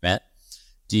understanding movement.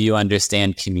 Do you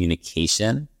understand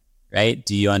communication, right?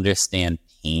 Do you understand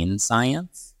pain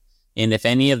science? And if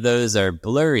any of those are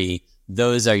blurry,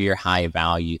 those are your high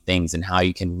value things and how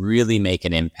you can really make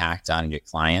an impact on your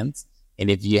clients.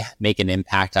 And if you make an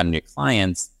impact on your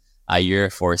clients, you're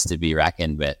a force to be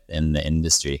reckoned with in the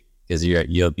industry, because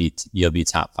you'll be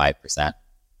top 5%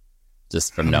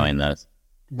 just from knowing those.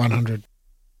 100.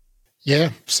 Yeah.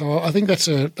 So I think that's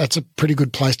a pretty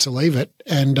good place to leave it.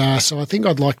 And so I think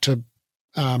I'd like to,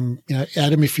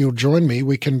 Adam, if you'll join me,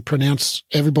 we can pronounce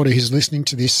everybody who's listening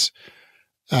to this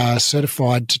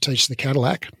certified to teach the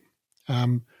Cadillac.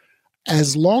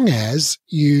 As long as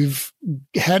you've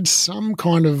had some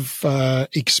kind of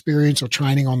experience or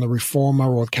training on the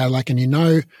Reformer or the Cadillac, and you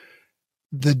know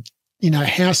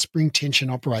how spring tension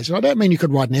operates. And I don't mean you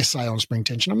could write an essay on spring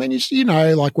tension. I mean,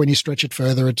 when you stretch it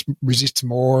further, it resists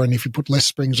more. And if you put less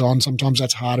springs on, sometimes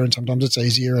that's harder and sometimes it's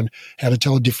easier, and how to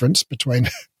tell a difference between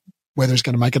whether it's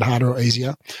going to make it harder or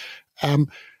easier. And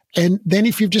then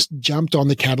if you've just jumped on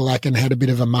the Cadillac and had a bit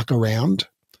of a muck around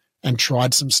and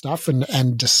tried some stuff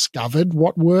and discovered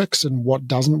what works and what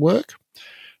doesn't work,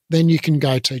 then you can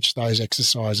go teach those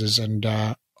exercises. And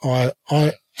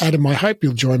Adam, I hope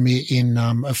you'll join me in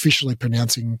officially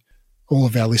pronouncing all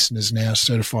of our listeners now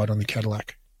certified on the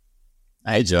Cadillac.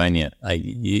 I join you.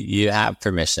 You have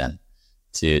permission.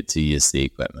 to use the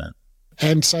equipment.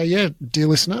 And so, yeah, dear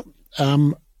listener,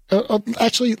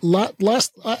 actually,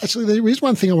 there is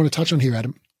one thing I want to touch on here,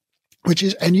 Adam, which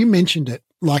is, and you mentioned it,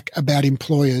 like about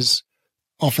employers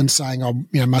often saying, "Oh,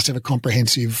 must have a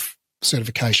comprehensive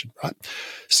certification," right?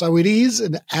 So it is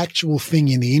an actual thing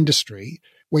in the industry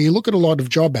where you look at a lot of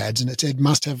job ads and it said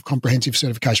must have comprehensive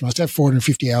certification, must have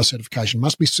 450-hour certification,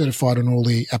 must be certified on all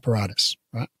the apparatus,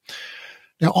 right?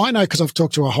 Now, I know because I've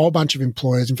talked to a whole bunch of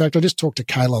employers. In fact, I just talked to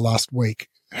Kayla last week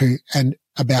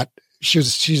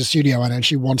she's a studio owner and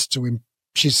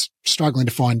she's struggling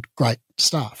to find great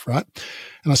staff, right?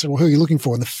 And I said, well, who are you looking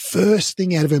for? And the first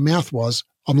thing out of her mouth was,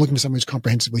 I'm looking for someone who's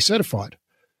comprehensively certified.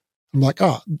 I'm like,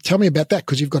 oh, tell me about that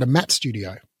because you've got a mat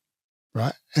studio,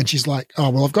 right? And she's like, oh,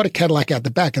 well, I've got a Cadillac out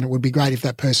the back and it would be great if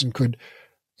that person could,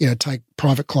 take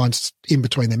private clients in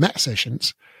between their mat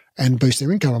sessions and boost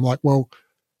their income. I'm like, well,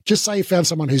 just say you found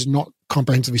someone who's not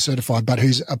comprehensively certified but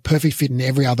who's a perfect fit in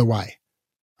every other way,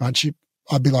 right? She'd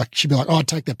be like, oh, I'd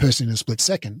take that person in a split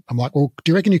second. I'm like, well,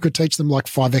 do you reckon you could teach them like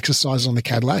 5 exercises on the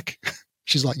Cadillac?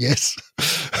 She's like, yes.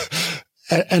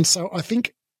 And so I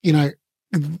think,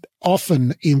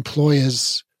 often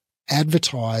employers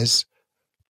advertise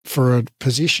for a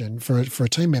position for a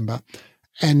team member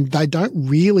and they don't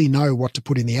really know what to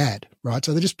put in the ad, right?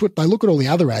 So they look at all the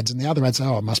other ads and the other ads say,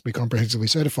 oh, it must be comprehensively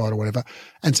certified or whatever.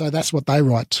 And so that's what they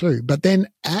write too. But then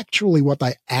actually what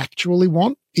they actually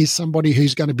want is somebody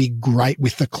who's going to be great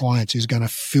with the clients, who's going to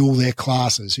fill their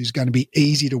classes, who's going to be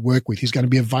easy to work with, who's going to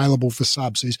be available for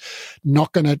subs, who's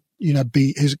not going to,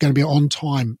 who's going to be on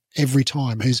time every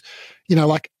time, who's, who's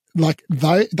going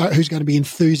to be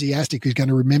enthusiastic, who's going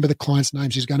to remember the client's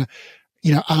names, who's going to,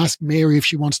 ask Mary if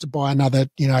she wants to buy another,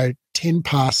 10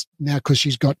 pass now because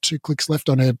she's got 2 clicks left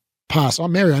on her pass. Oh,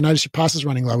 Mary, I noticed your pass is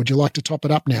running low. Would you like to top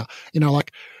it up now?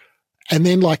 And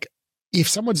then if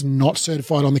someone's not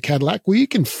certified on the Cadillac, well, you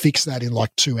can fix that in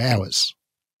 2 hours,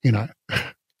 right?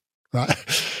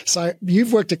 So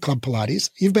you've worked at Club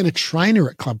Pilates. You've been a trainer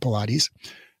at Club Pilates.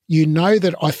 You know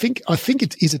that I think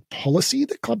is it policy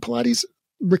that Club Pilates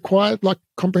require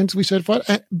comprehensively certified?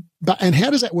 And how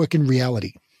does that work in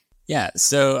reality? Yeah.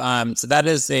 So that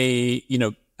is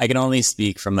I can only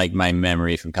speak from my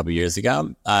memory from a couple of years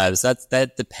ago. So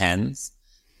that depends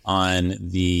on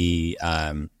the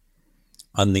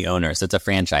owner. So it's a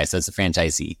franchise. So it's a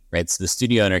franchisee, right? So the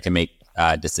studio owner can make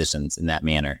decisions in that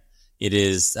manner. It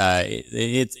is,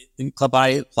 Club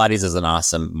Pilates is an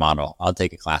awesome model. I'll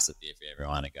take a class with you if you ever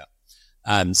want to go.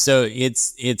 So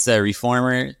it's a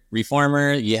reformer.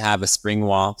 You have a spring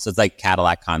wall. So it's like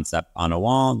Cadillac concept on a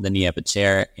wall. Then you have a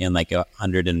chair and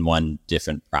 101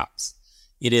 different props.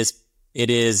 It is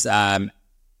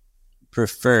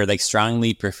preferred,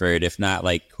 strongly preferred, if not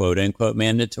quote unquote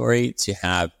mandatory to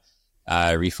have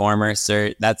reformer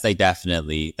cert. That's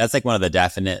one of the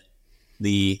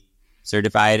definitely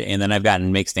certified. And then I've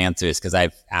gotten mixed answers because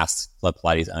I've asked Club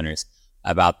Pilates owners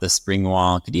about the spring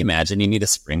wall. Could you imagine you need a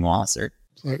spring wall cert?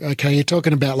 Okay, you're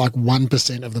talking about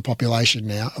 1% of the population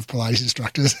now of Pilates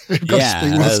instructors who've got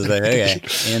spring wall certification.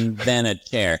 Okay. And then a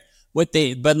chair.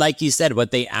 But like you said, what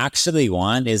they actually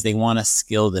want is they want a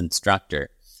skilled instructor.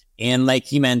 And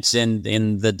like you mentioned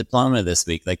in the diploma this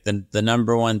week, the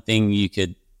number one thing you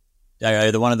could,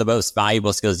 or one of the most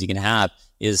valuable skills you can have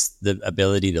is the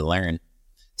ability to learn.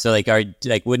 So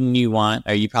wouldn't you want,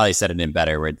 or you probably said it in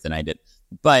better words than I did,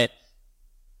 but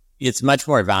it's much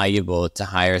more valuable to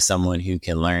hire someone who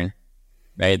can learn,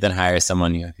 right, than hire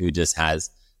someone who just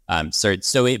has certs.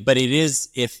 So it is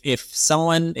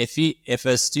if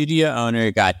a studio owner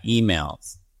got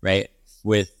emails, right,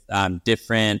 with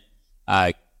different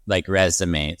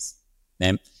resumes,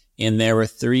 and there were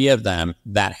 3 of them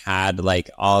that had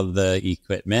all the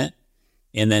equipment,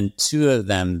 and then 2 of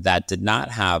them that did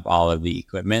not have all of the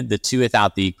equipment, the 2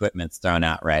 without the equipment's thrown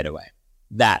out right away.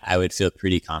 That I would feel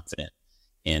pretty confident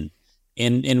in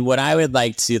what I would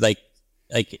like to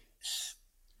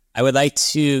I would like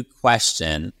to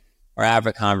question or have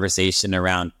a conversation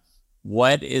around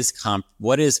what is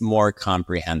more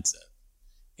comprehensive.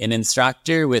 An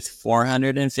instructor with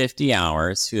 450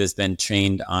 hours who has been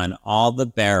trained on all the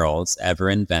barrels ever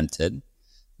invented,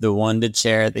 the Wanda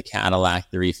chair, the Cadillac,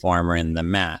 the reformer, and the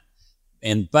mat.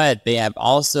 But they have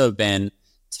also been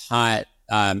taught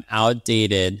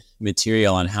outdated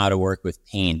material on how to work with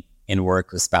pain and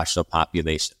work with special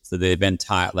populations. So they've been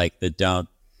taught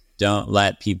don't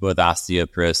let people with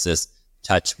osteoporosis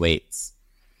touch weights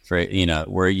for,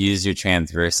 use your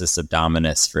transversus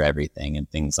abdominis for everything and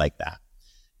things like that.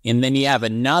 And then you have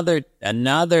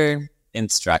another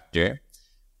instructor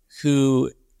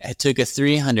who took a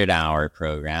 300-hour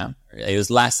program. It was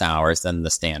less hours than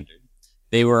the standard,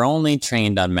 They were only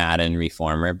trained on mat and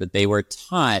reformer, but they were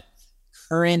taught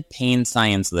current pain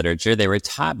science literature. They were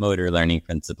taught motor learning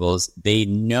principles. They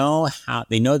know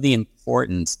the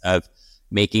importance of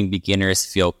making beginners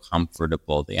feel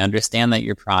comfortable. They understand that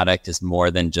your product is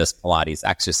more than just Pilates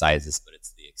exercises, but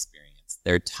it's the experience.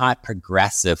 They're taught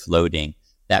progressive loading,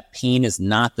 that pain is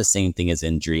not the same thing as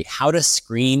injury, how to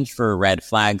screen for red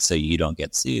flags so you don't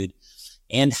get sued,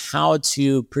 and how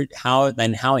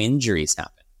injuries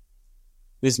happen.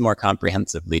 Who's more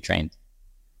comprehensively trained?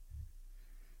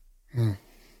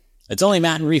 It's only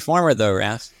mat and reformer though,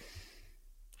 Raph.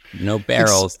 No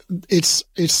barrels. It's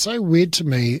so weird to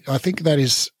me. I think that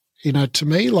is, to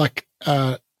me, like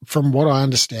from what I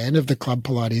understand of the Club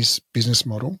Pilates business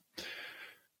model,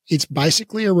 it's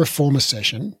basically a reformer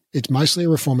session. It's mostly a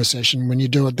reformer session. When you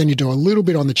do it, then you do a little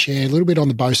bit on the chair, a little bit on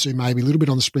the Bosu maybe, a little bit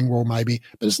on the spring wall maybe,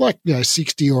 but it's like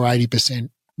 60 or 80%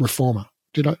 reformer.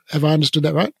 Have I understood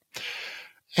that right?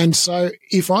 And so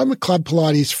if I'm a Club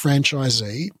Pilates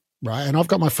franchisee, right, and I've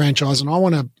got my franchise and I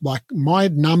want to, like, my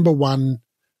number one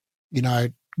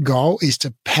goal is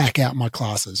to pack out my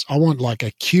classes. I want like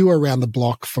a queue around the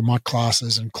block for my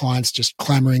classes and clients just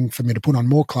clamoring for me to put on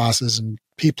more classes and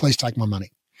here, please take my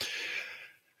money.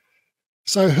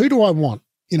 So who do I want?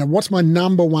 What's my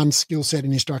number one skill set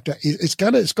in instructor? It's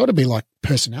got to be like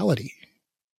personality,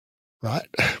 right?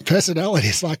 Personality.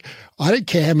 It's like, I don't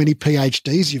care how many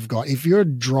PhDs you've got. If you're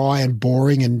dry and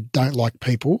boring and don't like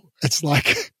people, it's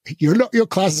like your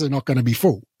classes are not going to be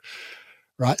full.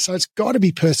 Right. So it's got to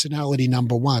be personality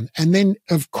number one. And then,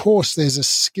 of course, there's a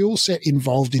skill set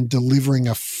involved in delivering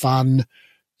a fun,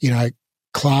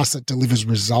 class that delivers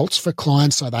results for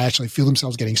clients. So they actually feel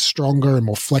themselves getting stronger and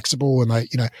more flexible and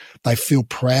they feel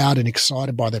proud and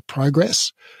excited by their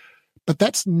progress. But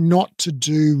that's not to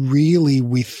do really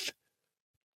with,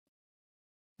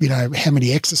 how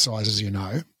many exercises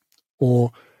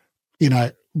or,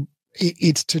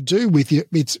 it's to do with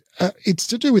it's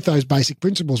to do with those basic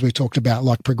principles we talked about,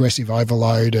 like progressive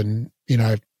overload and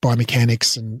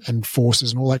biomechanics and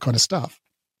forces and all that kind of stuff.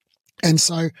 And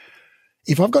so,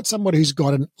 if I've got somebody who's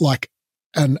got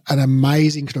an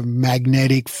amazing kind of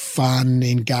magnetic, fun,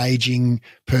 engaging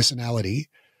personality,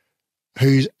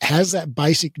 who has that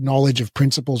basic knowledge of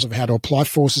principles of how to apply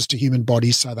forces to human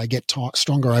bodies so they get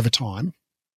stronger over time,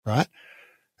 right?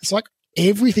 It's like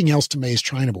everything else to me is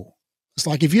trainable. It's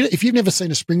like if you've never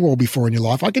seen a spring wall before in your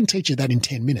life, I can teach you that in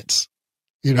 10 minutes,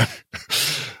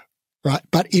 right?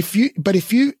 But if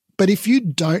you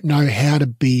don't know how to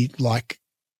be like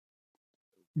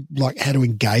how to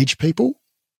engage people,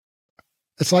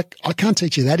 it's like I can't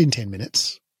teach you that in 10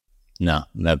 minutes. No,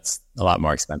 that's a lot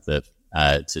more expensive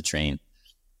to train,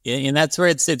 and that's where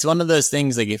it's one of those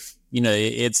things. Like if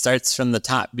it starts from the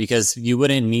top, because you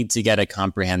wouldn't need to get a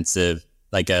comprehensive.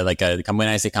 When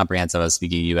I say comprehensive, I was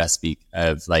speaking US speak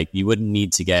of you wouldn't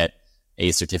need to get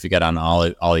a certificate on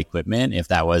all equipment if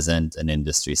that wasn't an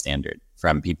industry standard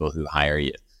from people who hire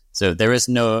you. So if there was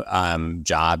no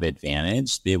job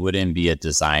advantage, it wouldn't be a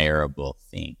desirable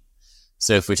thing.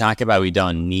 So if we talk about we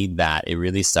don't need that, it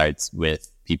really starts with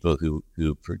people who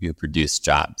produce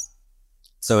jobs.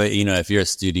 So if you're a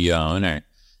studio owner,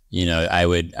 I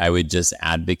would just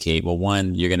advocate. Well,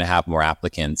 one, you're going to have more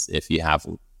applicants if you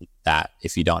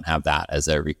don't have that as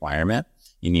a requirement,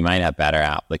 and you might have better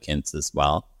applicants as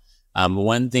well.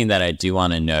 One thing that I do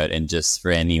want to note, and just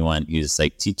for anyone who's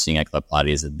teaching at Club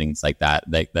Pilates and things like that,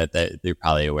 that they're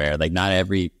probably aware, not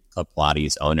every Club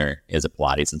Pilates owner is a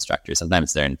Pilates instructor.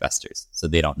 Sometimes they're investors, so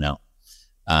they don't know.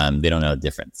 They don't know the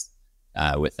difference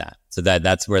with that. So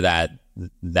that's where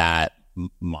that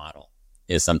model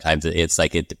is. Sometimes it's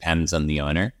it depends on the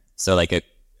owner. So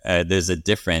there's a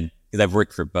different, because I've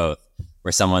worked for both,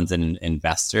 where someone's an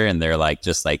investor and they're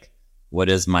what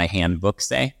does my handbook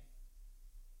say?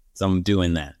 So I'm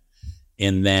doing that.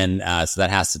 And then, so that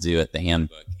has to do with the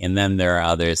handbook. And then there are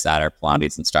others that are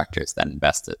Pilates instructors that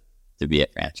invested to be a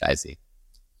franchisee.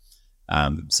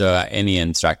 So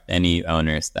any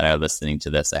owners that are listening to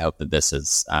this, I hope that this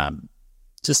is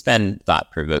just been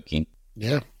thought provoking.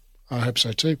 Yeah, I hope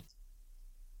so too.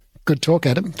 Good talk,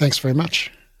 Adam. Thanks very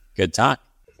much. Good talk.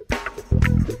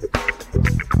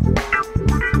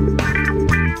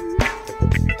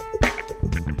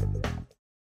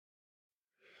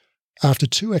 After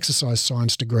 2 exercise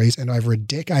science degrees and over a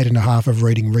decade and a half of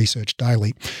reading research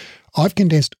daily, I've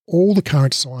condensed all the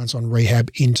current science on rehab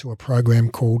into a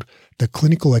program called the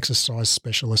Clinical Exercise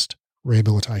Specialist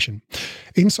Rehabilitation.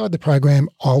 Inside the program,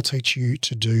 I'll teach you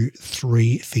to do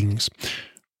 3 things.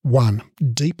 1,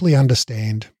 deeply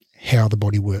understand how the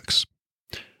body works.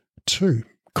 2,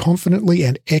 confidently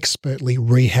and expertly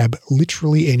rehab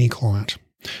literally any client.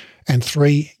 And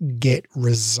 3, get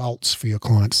results for your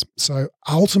clients. So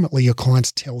ultimately, your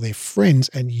clients tell their friends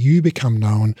and you become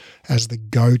known as the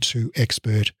go-to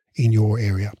expert in your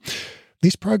area.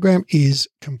 This program is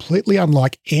completely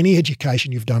unlike any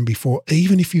education you've done before,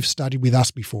 even if you've studied with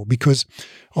us before, because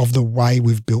of the way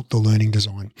we've built the learning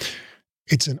design.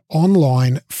 It's an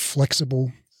online,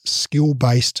 flexible,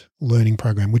 skill-based learning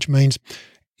program, which means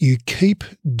you keep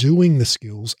doing the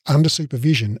skills under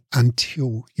supervision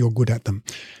until you're good at them.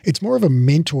 It's more of a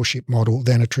mentorship model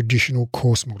than a traditional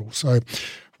course model. So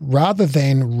rather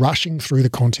than rushing through the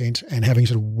content and having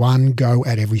sort of one go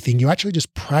at everything, you actually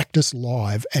just practice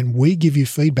live and we give you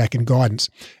feedback and guidance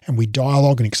and we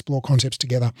dialogue and explore concepts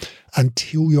together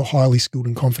until you're highly skilled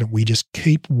and confident. We just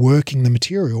keep working the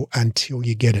material until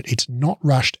you get it. It's not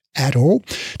rushed at all.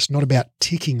 It's not about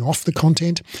ticking off the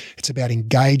content. It's about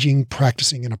engaging,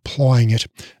 practicing, and applying it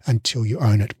until you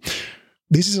own it.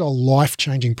 This is a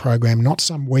life-changing program, not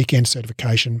some weekend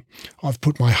certification. I've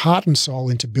put my heart and soul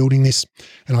into building this,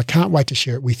 and I can't wait to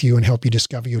share it with you and help you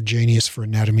discover your genius for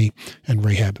anatomy and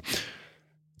rehab.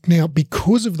 Now,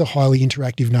 because of the highly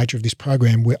interactive nature of this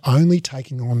program, we're only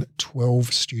taking on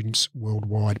 12 students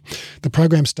worldwide. The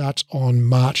program starts on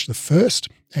March the 1st,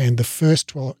 and the first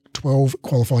 12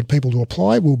 qualified people to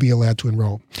apply will be allowed to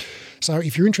enroll. So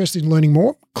if you're interested in learning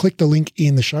more, click the link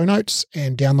in the show notes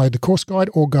and download the course guide,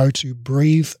 or go to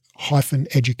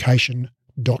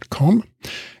breathe-education.com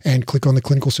and click on the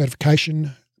clinical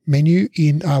certification menu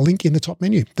link in the top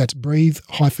menu. That's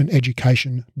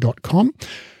breathe-education.com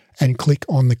and click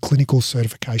on the clinical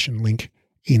certification link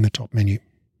in the top menu.